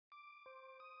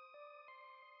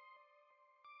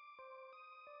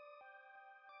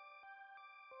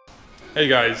Hey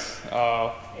guys,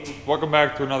 welcome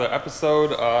back to another episode.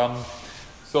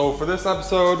 So for this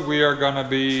episode, we are gonna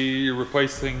be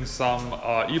replacing some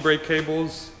e-brake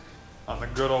cables on the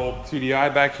good old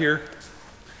TDI back here.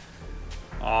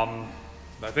 I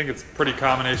think it's a pretty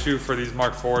common issue for these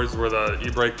Mark IVs where the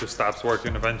e-brake just stops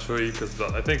working eventually because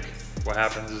I think what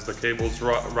happens is the cables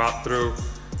rot through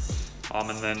and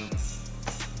then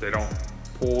they don't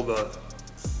pull the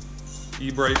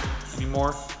e-brake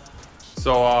anymore.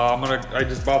 So I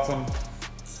just bought some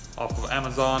off of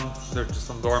Amazon. They're just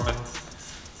some Dorman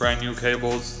brand new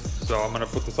cables. So I'm gonna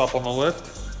put this up on the lift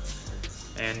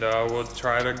and we'll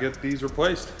try to get these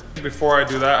replaced. Before I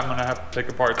do that, I'm gonna have to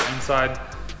take apart the inside.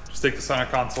 Just take the center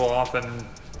console off and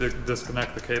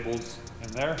disconnect the cables in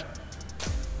there.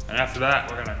 And after that,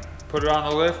 we're gonna put it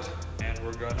on the lift and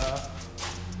we're gonna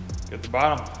get the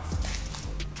bottom.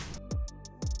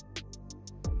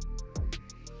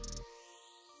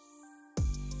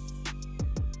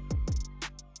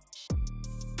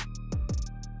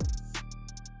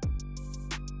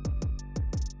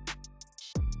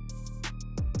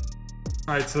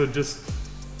 Alright, so just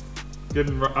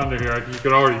getting under here, you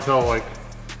can already tell, like,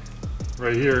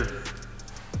 right here,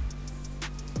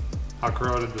 how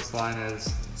corroded this line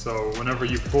is. So whenever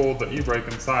you pull the e-brake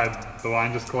inside, the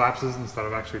line just collapses instead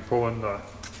of actually pulling the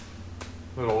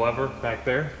little lever back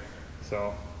there.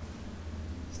 So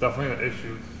it's definitely an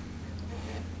issue.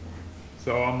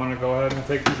 So I'm gonna go ahead and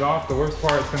take these off. The worst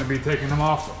part is gonna be taking them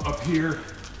off up here,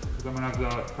 because I'm gonna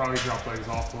have to probably drop the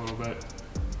exhaust a little bit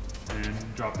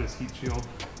and drop this heat shield.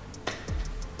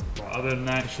 But other than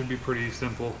that, it should be pretty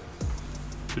simple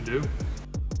to do.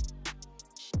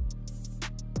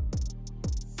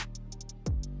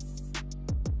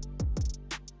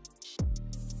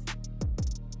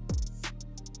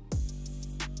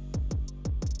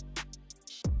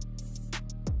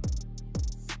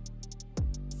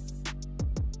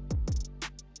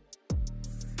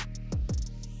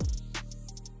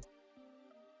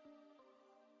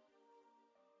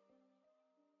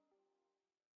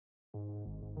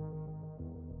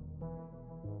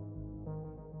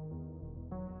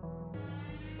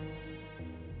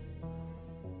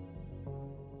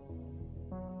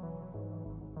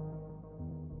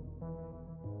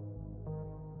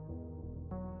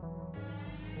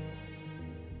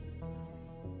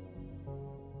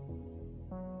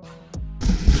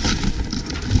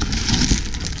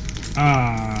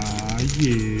 Ah,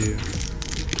 yeah.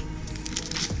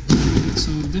 It's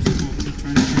so difficult to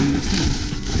try to turn this in.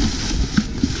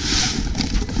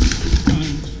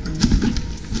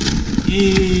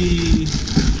 Hey!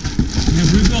 We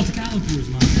have rebuilt the calipers,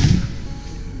 my man.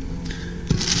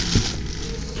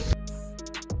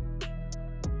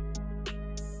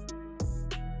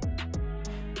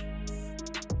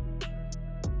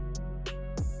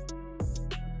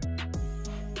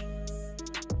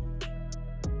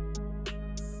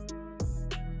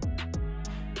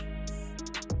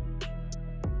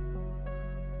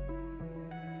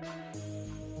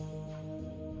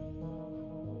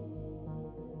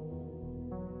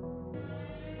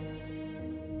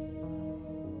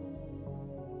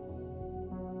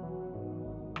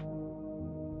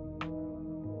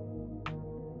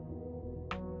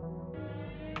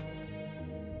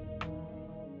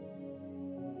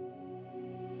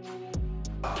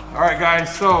 Alright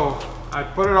guys, so I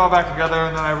put it all back together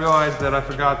and then I realized that I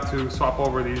forgot to swap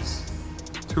over these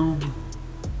tube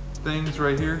things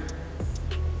right here.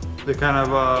 They kind of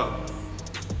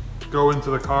go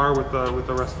into the car with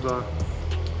the rest of the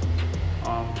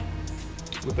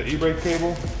with the e-brake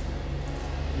cable.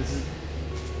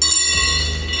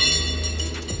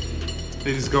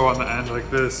 They just go on the end like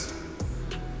this,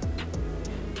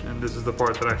 and this is the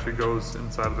part that actually goes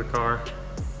inside of the car.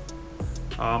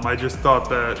 I just thought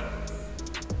that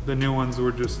the new ones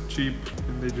were just cheap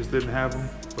and they just didn't have them,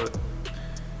 but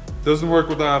it doesn't work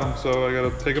without them, so I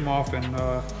gotta take them off and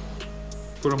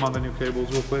put them on the new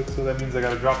cables real quick. So that means I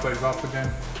gotta drop the exhaust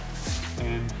again,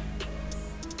 and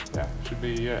yeah, should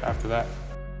be it after that.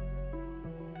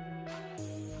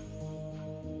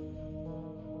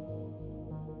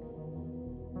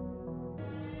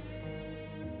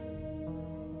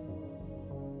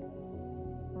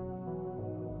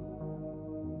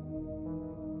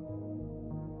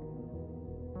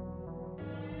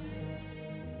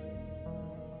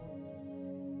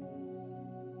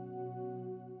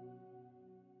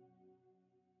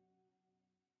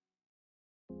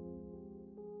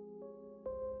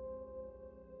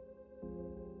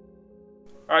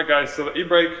 Alright guys, so the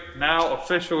e-brake now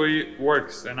officially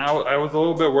works, and I was a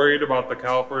little bit worried about the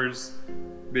calipers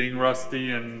being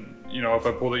rusty and, you know, if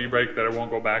I pull the e-brake that it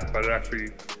won't go back, but it actually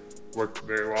worked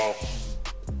very well.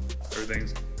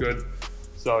 everything's good.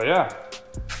 So yeah,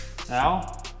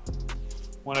 now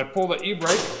when I pull the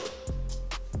e-brake,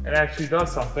 it actually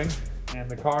does something, and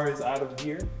the car is out of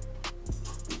gear.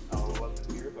 Oh, it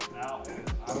wasn't here, but now it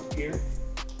is out of gear.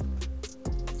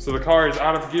 So the car is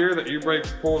out of gear, the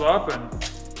e-brake's pulled up, and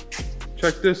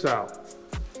check this out.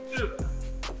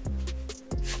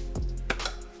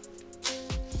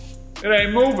 It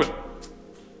ain't moving.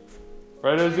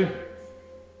 Right, Izzy?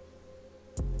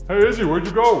 Hey, Izzy, where'd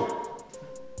you go?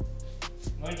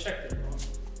 Let me check it.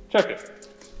 Check it.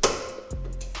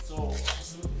 So,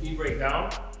 e-brake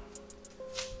down.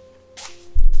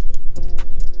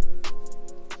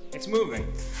 It's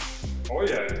moving. Oh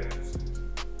yeah, it is.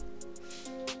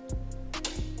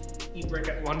 E-brake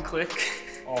at 1 click.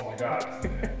 Oh my God.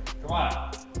 Come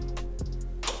on.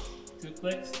 2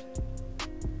 clicks.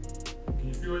 Can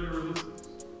you feel your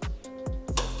resistance?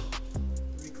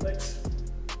 3 clicks.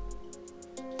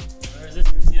 No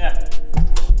resistance, yeah.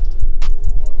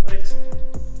 4 clicks.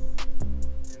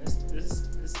 And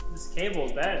this cable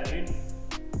is bad, dude.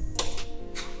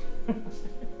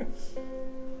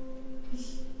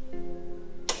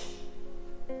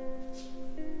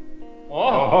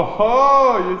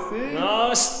 Oh, you see?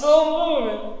 No, it's still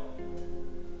moving.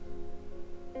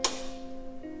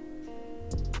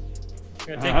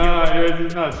 Yours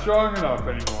is not strong enough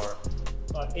anymore.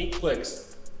 8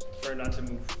 clicks for it not to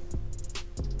move.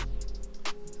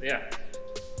 So yeah.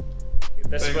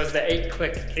 This was the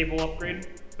 8-click cable upgrade.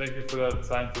 Thank you for that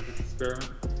scientific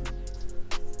experiment.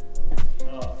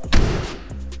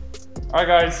 Alright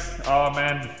guys,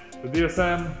 man, the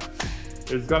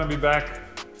DSM is gonna be back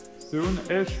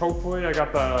soon-ish, hopefully. I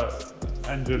got the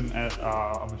engine at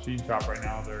a machine shop right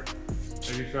now. They're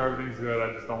making sure everything's good.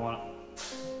 I just don't want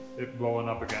it blowing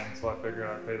up again, so I figured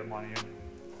I'd pay the money and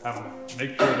have them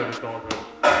make sure that it's all good.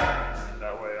 And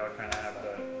that way I kind of have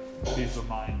that peace of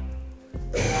mind.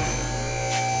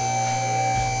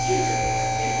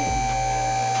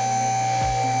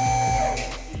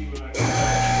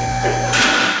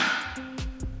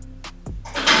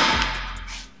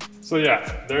 So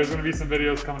yeah, there's gonna be some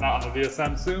videos coming out on the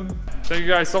DSM soon. Thank you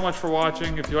guys so much for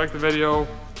watching. If you liked the video,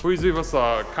 please leave us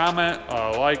a comment,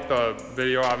 like the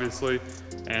video obviously,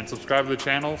 and subscribe to the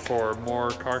channel for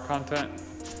more car content.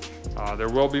 There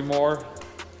will be more.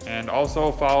 And also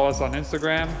follow us on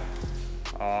Instagram.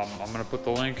 I'm gonna put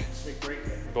the link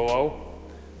below.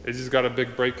 Izzy's got a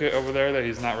big brake kit over there that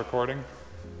he's not recording.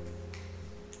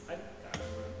 I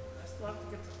still have to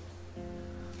get to.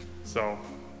 So,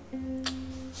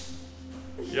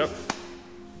 yep.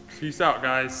 Peace out,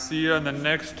 guys. See you in the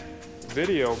next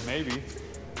video, maybe.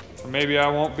 Or maybe I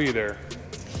won't be there.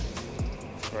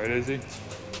 Right, Izzy?